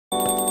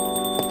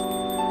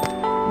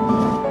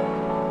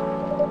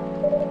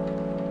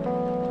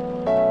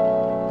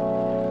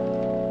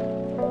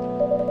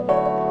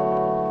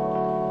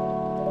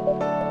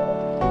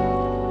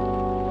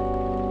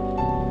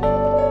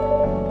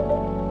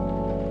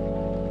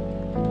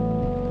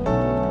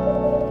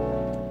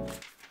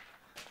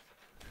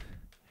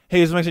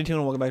Hey, it's Mike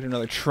and welcome back to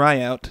another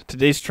tryout.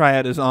 Today's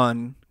tryout is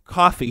on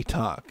Coffee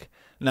Talk.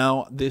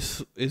 Now,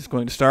 this is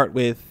going to start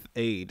with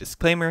a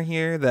disclaimer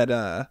here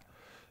that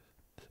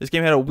this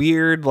game had a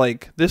weird,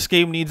 this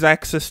game needs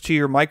access to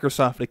your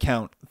Microsoft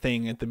account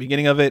thing at the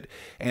beginning of it,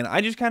 and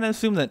I just kind of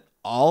assume that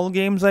all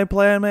games I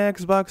play on my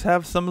Xbox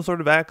have some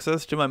sort of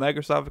access to my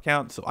Microsoft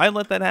account, so I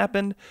let that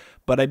happen,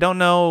 but I don't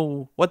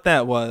know what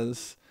that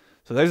was.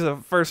 So there's the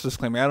first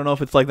disclaimer. I don't know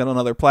if it's like that on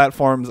other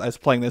platforms. I was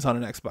playing this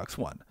on an Xbox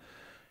One.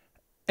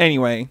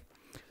 Anyway,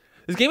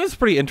 this game is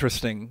pretty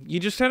interesting.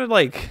 You just kind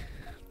of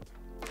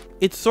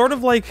it's sort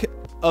of like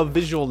a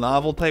visual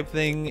novel type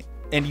thing,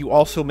 and you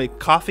also make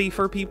coffee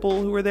for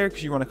people who are there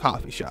because you run a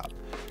coffee shop.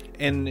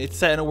 And it's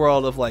set in a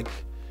world of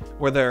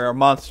where there are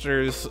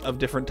monsters of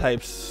different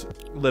types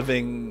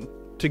living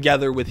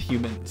together with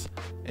humans.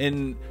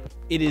 And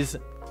it is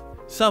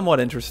somewhat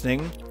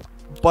interesting,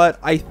 but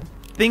I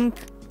think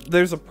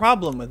there's a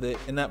problem with it,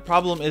 and that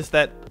problem is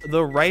that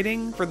the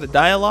writing for the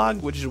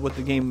dialogue, which is what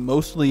the game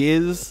mostly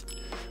is,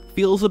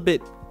 feels a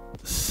bit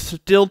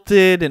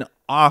stilted and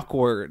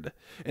awkward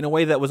in a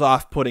way that was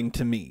off-putting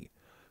to me.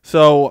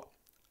 So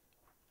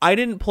I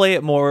didn't play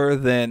it more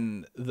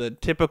than the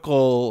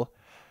typical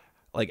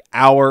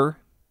hour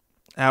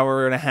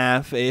and a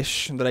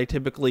half-ish that I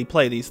typically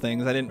play these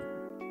things. I didn't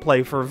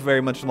play for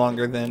very much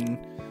longer than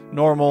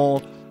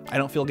normal. I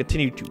don't feel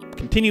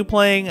continue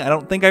playing. I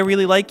don't think I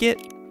really like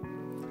it.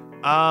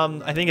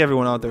 I think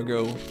everyone out there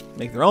go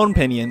make their own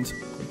opinions,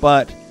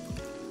 but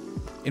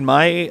in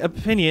my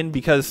opinion,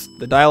 because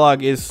the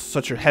dialogue is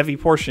such a heavy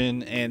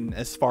portion, and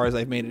as far as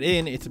I've made it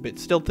in, it's a bit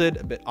stilted,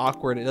 a bit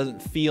awkward, it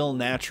doesn't feel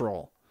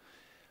natural.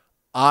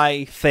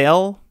 I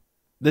fail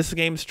this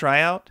game's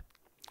tryout.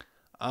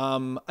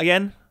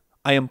 Again,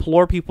 I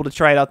implore people to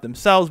try it out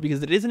themselves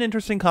because it is an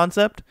interesting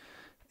concept,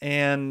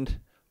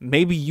 and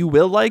maybe you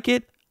will like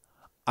it.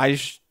 I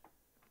just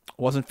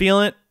wasn't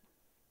feeling it,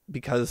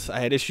 because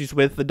I had issues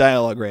with the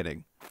dialogue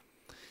rating.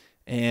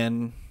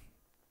 And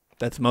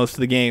that's most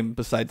of the game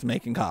besides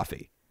making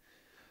coffee.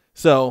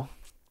 So,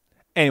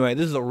 anyway,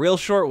 this is a real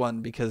short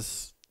one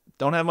because I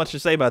don't have much to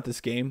say about this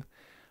game.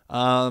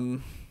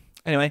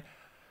 Anyway,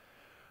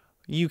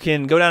 you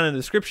can go down in the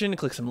description and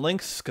click some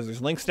links, because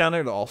there's links down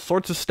there to all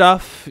sorts of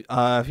stuff.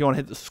 If you want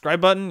to hit the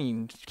subscribe button, you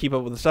can keep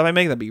up with the stuff I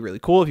make. That'd be really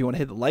cool. If you want to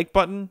hit the like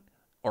button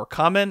or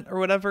comment or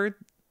whatever, it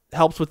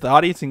helps with the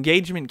audience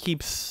engagement,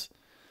 keeps...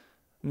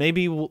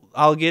 Maybe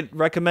I'll get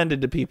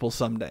recommended to people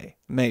someday.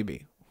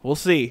 Maybe. We'll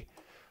see.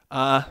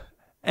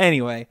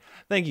 Anyway,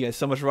 thank you guys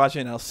so much for watching,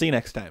 and I'll see you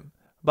next time.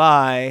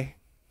 Bye.